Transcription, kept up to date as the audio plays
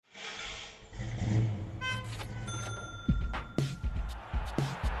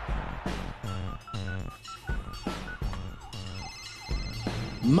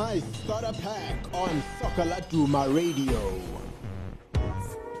My Starter Pack on Soccer Laduma Radio.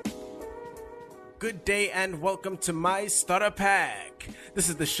 Good day and welcome to My Starter Pack. This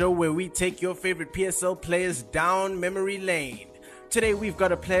is the show where we take your favorite PSL players down memory lane. Today we've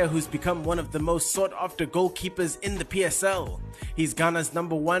got a player who's become one of the most sought after goalkeepers in the PSL. He's Ghana's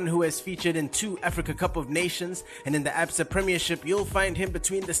number one who has featured in 2 Africa Cup of Nations, and in the ABSA Premiership you'll find him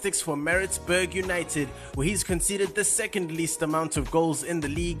between the sticks for Maritzburg United, where he's conceded the second least amount of goals in the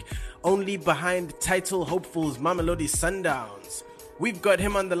league, only behind title hopefuls Mamelodi Sundowns. We've got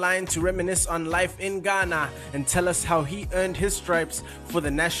him on the line to reminisce on life in Ghana and tell us how he earned his stripes for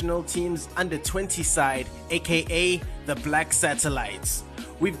the national team's under-20 side, aka the Black Satellites.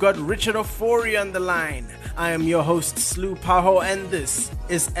 We've got Richard Ofori on the line. I am your host, Slu Paho, and this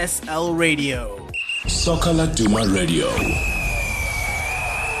is SL Radio. Soccer Laduma Radio.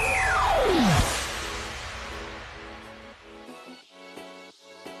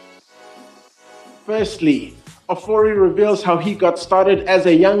 Firstly, Ofori reveals how he got started as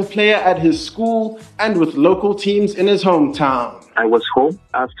a young player at his school and with local teams in his hometown. I was home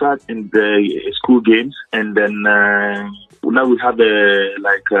after in the school games, and then now we have a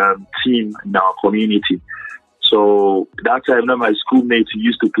team in our community. So that time, my schoolmates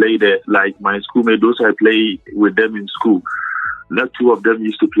used to play there. Like my schoolmates, those I play with them in school. Not 2 of them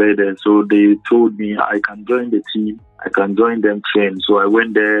used to play there. So they told me I can join the team. I can join them train. So I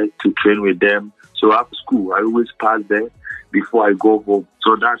went there to train with them. So after school, I always pass there before I go home.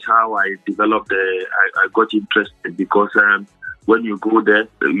 So that's how I developed. I got interested because when you go there,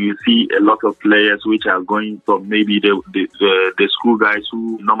 you see a lot of players which are going from maybe the school guys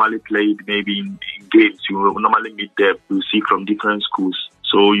who normally played maybe in games. You will normally meet them. You see from different schools.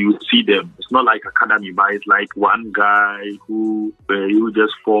 So you see them. It's not like academy, but it's like one guy who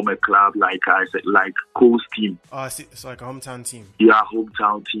just form a club, like I said, like coast team. Oh, it's like a hometown team. Yeah,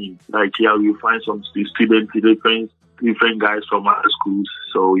 hometown team. Like here, you find some students, different guys from other schools.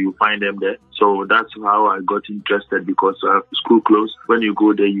 So you find them there. So that's how I got interested because school closed. When you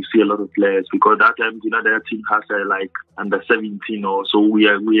go there, you see a lot of players because that time, their team has like under 17 or so. We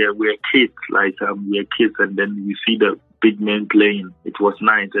are kids, we are kids, and then you see the big men playing. It was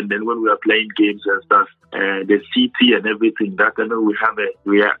nice. And then when we were playing games and stuff, the city and everything, that time we have a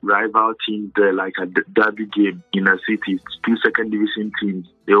rival team there, like a derby game in a city. 2 second division teams.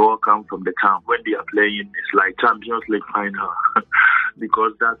 They all come from the town. When they are playing, it's like Champions League final.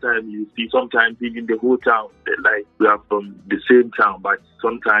 Because that time you see sometimes even the whole town, we are from the same town, but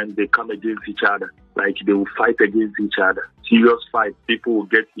sometimes they come against each other. Like they will fight against each other. Serious fight. People will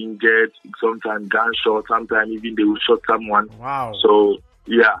get injured. Sometimes gunshot. Sometimes even they will shoot someone. Wow. So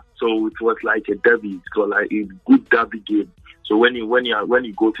yeah. So it was like a derby. It was like a good derby game. So when you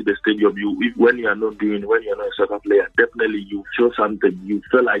go to the stadium, when you're not a soccer player, definitely you feel something. You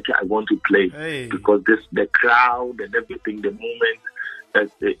feel like I want to play because the crowd and everything, the moment,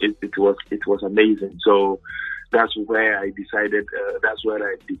 it was amazing. So that's where I decided. That's where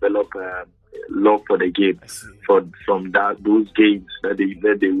I developed love for the game. From those games that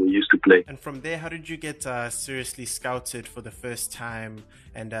they were used to play. And from there, how did you get seriously scouted for the first time?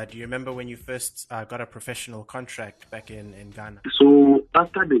 And do you remember when you first got a professional contract back in Ghana? So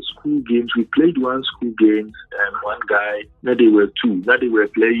after the school games, we played 1 school games, and one guy. Now they were 2. Now they were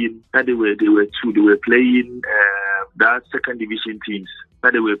playing. Now they were 2. They were playing that second division teams.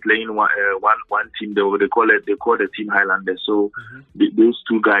 That they were playing one team. They call the team Highlanders. So those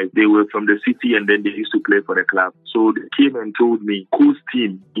 2 guys, they were from the city and then they used to play for the club. So they came and told me, coach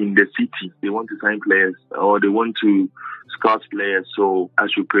team in the city, they want to sign players or they want to scout players. So I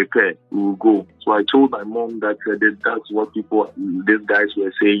should prepare. We will go. So I told my mom that that's what these guys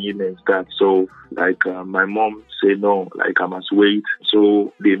were saying and stuff. So my mom said no, I must wait.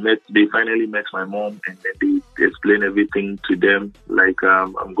 So they finally met my mom and then they explained everything to them.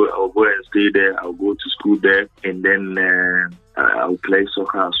 I'll go and stay there. I'll go to school there, and then I'll play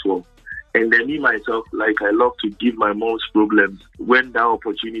soccer as well. And then me myself, I love to give my mom's problems. When that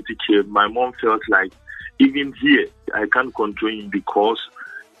opportunity came, my mom felt like even here I can't control him because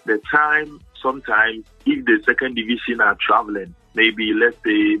the time sometimes if the second division are traveling, let's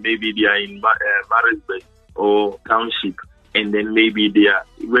say they are in Maritzburg or Township, and then when they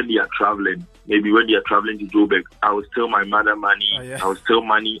are traveling to Joburg, I will steal my mother money. Oh, yeah. I will steal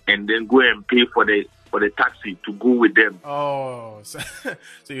money and then go and pay for the taxi to go with them. Oh, so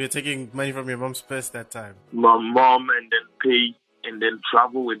you were taking money from your mom's purse that time? My mom, and then pay and then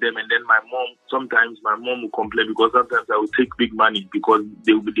travel with them. And then sometimes my mom will complain because sometimes I will take big money because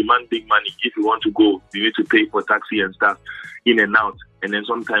they will demand big money. If you want to go, you need to pay for taxi and stuff in and out. And then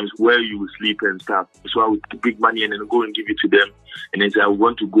sometimes where you will sleep and stuff. So I would take big money and then go and give it to them. And then say, I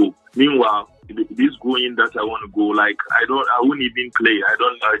want to go. Meanwhile, this going that I want to go, like, I won't even play. I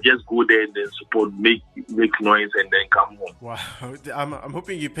just go there and then support, make noise and then come home. Wow. I'm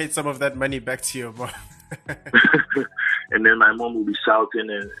hoping you paid some of that money back to your mom. And then my mom will be shouting,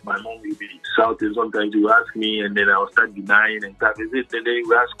 Sometimes you ask me, and then I'll start denying and stuff. And then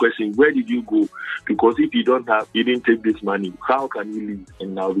you ask questions, where did you go? Because if you didn't take this money, how can you leave?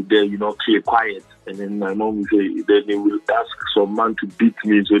 And I'll be there, clear, quiet. And then my mom will say, then they will ask some man to beat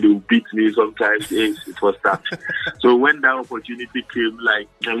me, so they will beat me sometimes. It was that. So when that opportunity came, like,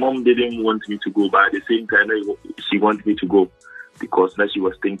 my mom didn't want me to go, but at the same time, she wanted me to go. Because now she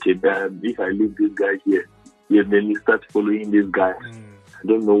was thinking, if I leave this guy here, then you start following this guy. I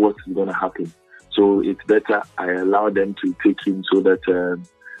don't know what is going to happen. So it's better I allow them to take him so that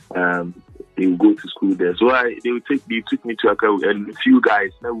he will go to school there. So they took me to Accra, and a few guys,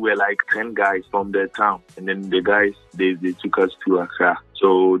 we were like 10 guys from their town. And then the guys, they took us to Accra.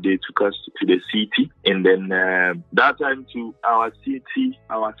 So they took us to the city. And then that time to our city,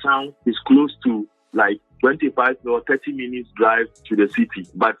 our town is close to like 25 or 30 minutes drive to the city,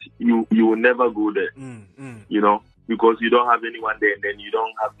 but you will never go there, because you don't have anyone there, and then you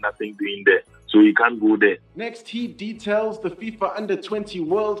don't have nothing doing there, so you can't go there. Next, he details the FIFA Under-20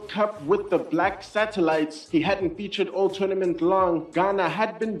 World Cup with the Black Satellites. He hadn't featured all tournament long. Ghana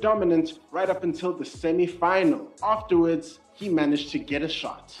had been dominant right up until the semi-final. Afterwards, he managed to get a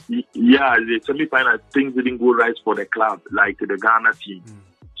shot. Yeah, the semi-final, things didn't go right for the club, like the Ghana team.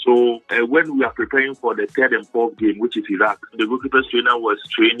 So when we are preparing for the third and fourth game, which is Iraq, the goalkeeper's trainer was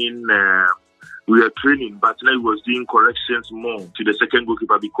training. We were training, but now he was doing corrections more to the second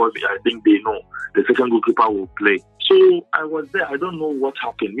goalkeeper because I think they know the second goalkeeper will play. So I was there. I don't know what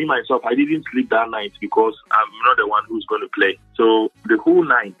happened. Me, myself, I didn't sleep that night because I'm not the one who's going to play. So the whole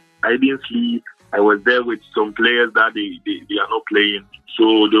night, I didn't sleep. I was there with some players that they are not playing,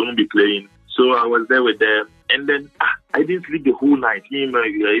 so they won't be playing. So I was there with them. And then I didn't sleep the whole night. Even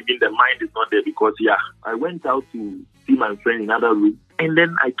the mind is not there because, I went out to see my friend in another room. And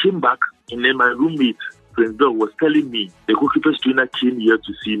then I came back, and then my roommate, Prince Dog, was telling me the goalkeeper's trainer came here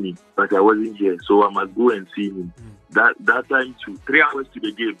to see me, but I wasn't here, so I must go and see him. That time too, 3 hours to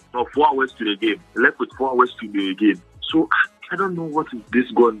the game, no, 4 hours to the game. Left with 4 hours to the game. So I don't know what is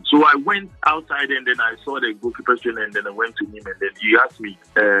this gone. So I went outside, and then I saw the goalkeeper's trainer, and then I went to him, and then he asked me,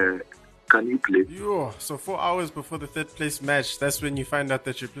 can you play? So 4 hours before the third place match, that's when you find out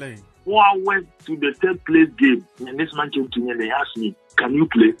that you're playing. 4 hours to the third place game, and this man came to me and they asked me, can you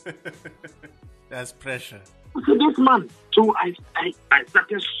play? That's pressure. So this man, so I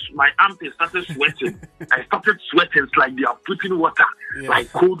started, my armpits started sweating. I started sweating. It's like they are putting water, like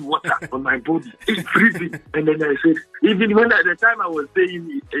cold water on my body. It's freezing. And then I said, even when at the time I was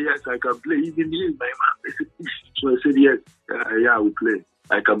saying, yes, I can play, even he is my man. So I said, yes, I will play.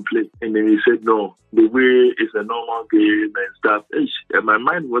 I can play. And then he said, no, the way it's a normal game and stuff. And my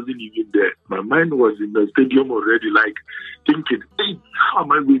mind wasn't even there. My mind was in the stadium already, like thinking, how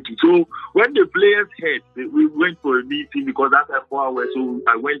am I going to? So when the players heard, we went for a meeting because after 4 hours, so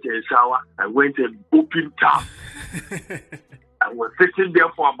I went and shower, I went and opened tap. I was sitting there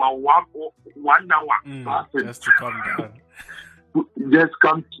for about one hour. Just to calm down.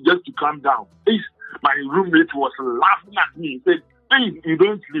 Just to calm down. My roommate was laughing at me. He said, hey, you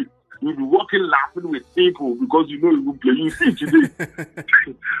don't sleep. You'll be walking laughing with people because you know you will play. You see today.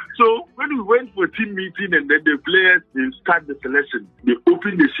 So when we went for team meeting and then the players, they start the selection, they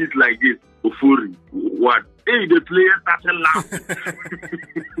open the sheet like this. Ofori, one. Hey, the players started laughing.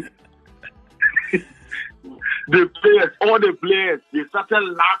 All the players, they started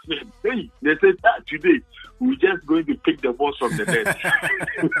laughing. Hey, they said, today, we're just going to pick the balls from the net.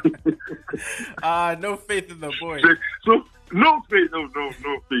 No faith in the boy. So no faith, no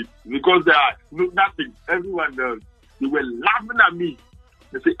faith. Because there are nothing. Everyone does. They were laughing at me.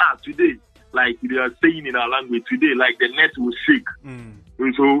 They say, today, like they are saying in our language, today, like the net will shake.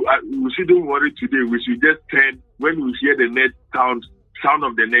 So we shouldn't worry today. We should just turn, when we hear the net sound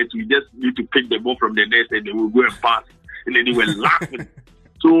of the net, we just need to pick the ball from the net and then we'll go and pass. And then they were laughing.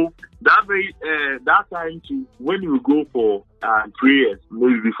 So that time too, when we go for prayers,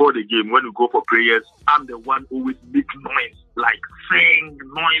 maybe before the game, when we go for prayers, I'm the one who always make noise, like sing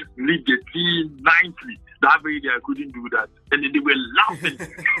noise, lead the team nicely. That very day I couldn't do that, and then they were laughing.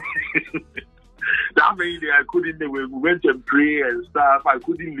 That very day I couldn't. We went and pray and stuff. I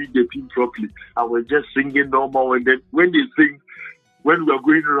couldn't lead the team properly. I was just singing normal, and then when they sing, when we were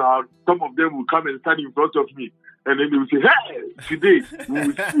going around, some of them would come and stand in front of me. And then they would say, hey, today we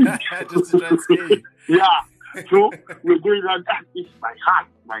will sleep. Just to try and scare you. Yeah. So we're going around, it's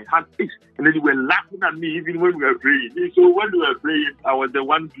my heart is. And then they were laughing at me even when we were praying. So when we were praying, I was the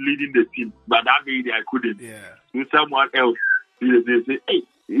one leading the team. But that day I couldn't. Yeah. With someone else, they say, hey,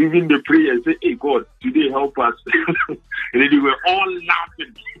 even the prayer, say, hey, God, today help us. And then they were all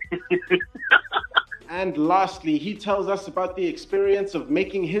laughing. And lastly, he tells us about the experience of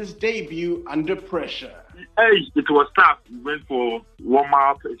making his debut under pressure. Hey, it was tough. We went for warm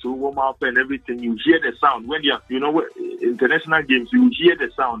up and everything. You hear the sound when international games. You hear the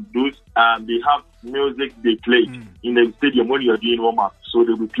sound. Those they have music they play in the stadium when you are doing warm up. So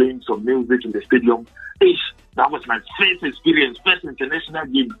they'll be playing some music in the stadium. Hey, that was my first experience, first international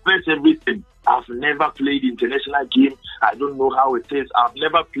game, first everything. I've never played international game. I don't know how it is. I've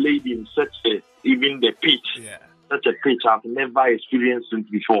never played in even the pitch. Yeah. Such a pitch I've never experienced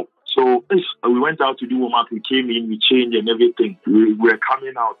it before. So we went out to do warm up. We came in, we changed and everything. We were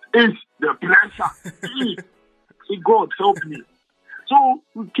coming out. It's the pressure. See, God help me. So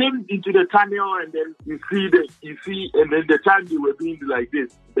we came into the tunnel, and then you see, and then the time they were doing like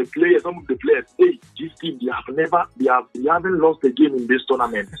this. The players, some of the players, hey, this team, they haven't lost a game in this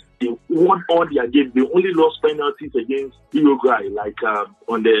tournament. They won all their games. They only lost penalties against Uruguay, like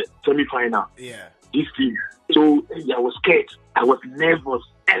on the semi-final. Yeah. This team. So I was scared. I was nervous,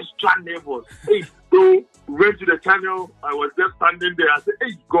 extra nervous. Hey, so we went to the tunnel. I was just standing there. I said,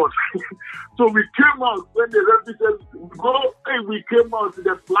 hey, God. So we came out when the referee said, go. Hey, we came out to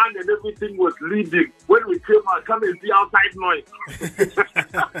the plan and everything was leading. When we came out, come and see outside noise.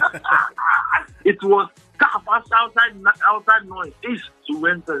 It was tough outside noise. So we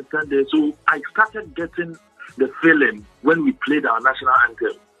went and stand there. So I started getting the feeling when we played our national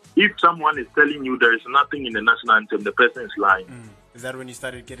anthem. If someone is telling you there is nothing in the national anthem, the person is lying. Is that when you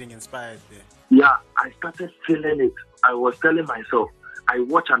started getting inspired there? Yeah, I started feeling it. I was telling myself, I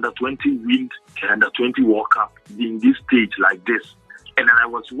watch under-20 win and under-20 World Cup in this stage like this. And then I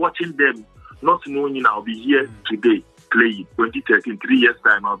was watching them, not knowing I'll be here today playing. 2013, 3 years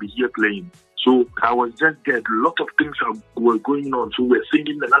time, I'll be here playing. So I was just there. A lot of things were going on. So we're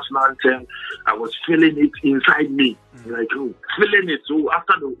singing the national anthem. I was feeling it inside me. Like, feeling it. So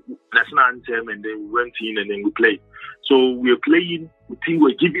after the national anthem, and then we went in and then we played. So we were playing. The team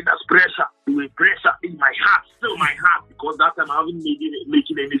were giving us pressure. We were pressure in my heart, still my heart, because that time I haven't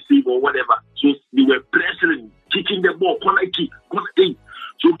making any save or whatever. So they were pressuring, kicking the ball, corner kick,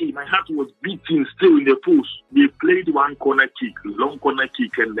 So my heart was beating still in the post. They played one corner kick, long corner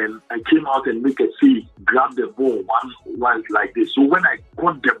kick, and then I came out and make a save, grab the ball once like this. So when I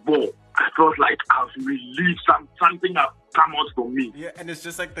got the ball, I felt like I was relieved, something had come out from me. Yeah, and it's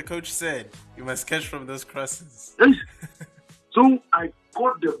just like the coach said, you must catch from those crosses. Yes. So I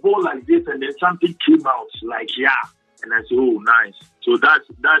got the ball like this, and then something came out like, yeah. And I said, oh, nice. So that's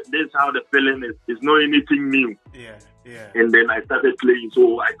how the feeling is. It's not anything new. Yeah. And then I started playing.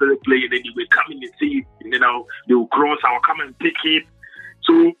 So I started playing, and they would come in and see, and then they would cross, I'll come and pick it.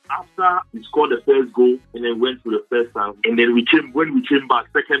 So after we scored the first goal, and then went to the first half, and then when we came back,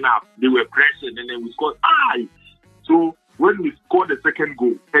 second half, they were pressing, and then we scored. So when we scored the second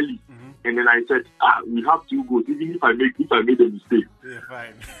goal early, and then I said, we have 2 goals. Even if I made a mistake,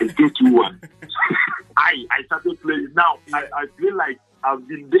 fine. It's 2-1. I started playing. Now I feel like I've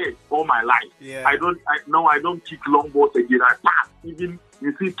been there all my life. Yeah. I don't kick long balls again. I pass. Even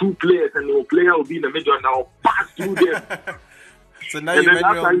you see 2 players and the player will be in the middle and I'll pass through them. So now you made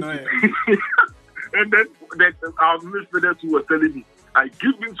your own. And then our midfielder who was telling me, I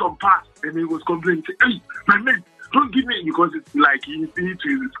give him some pass, and he was complaining, hey, my man, don't give me, because it's like he's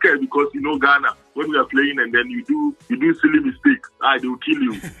scared because Ghana, when we are playing and then you do silly mistakes, they will kill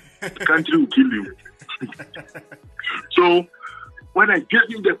you. The country will kill you. So when I gave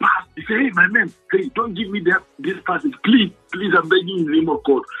him the pass, he said, hey, my man, hey, don't give me this pass. Please, I'm begging in the name of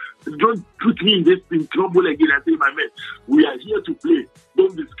God. Don't put me in trouble again. I say, my man, we are here to play.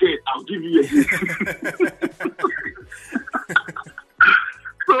 Don't be scared. I'll give you again.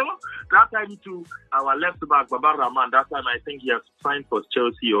 So that time too, our left back, Baba Rahman, that time I think he has signed for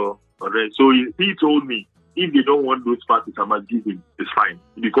Chelsea or Red. So he told me, if they don't want those passes, I must give him. It's fine.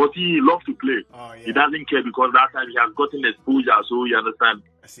 Because he loves to play. Oh, yeah. He doesn't care because that time he has gotten exposure, so you understand.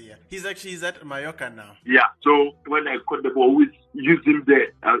 I see, yeah. He's at Mallorca now. Yeah, so when I caught the ball, always use him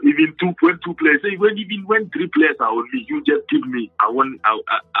there. Even when 2 players, when 3 players are on me, you just give me. I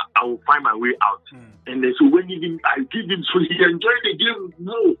will find my way out. And then, so when I give him, so he enjoyed the game.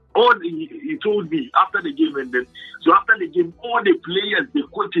 No, he told me after the game, and then after the game, all the players, the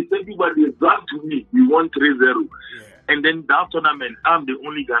coaches, everybody is back to me. We won 3-0. Yeah. And then that tournament, I'm the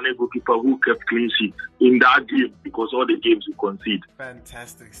only Ghanaian goalkeeper who kept clean sheet in that game because all the games we concede.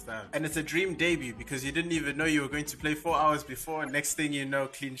 Fantastic stuff. And it's a dream debut because you didn't even know you were going to play 4 hours before. Next thing you know,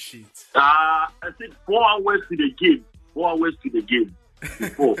 clean sheet. I think 4 hours to the game. 4 hours to the game.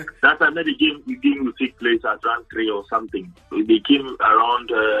 Before. That time the game will take place at round 3 or something. They came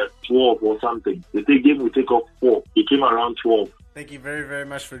around 12 or something. The game will take off 4. It came around 12. Thank you very, very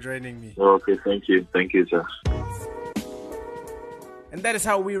much for joining me. Okay, thank you. Thank you, sir. And that is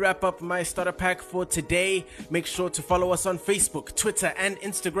how we wrap up my starter pack for today. Make sure to follow us on Facebook, Twitter, and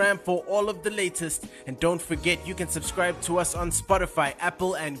Instagram for all of the latest. And don't forget, you can subscribe to us on Spotify,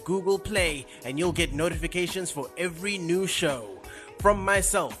 Apple, and Google Play, and you'll get notifications for every new show. From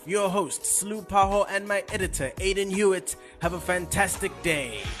myself, your host, Slu Paho, and my editor, Aiden Hewitt, have a fantastic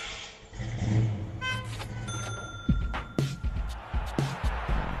day.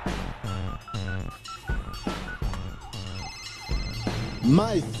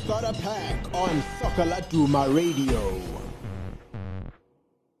 My starter pack on Soccer Laduma Radio.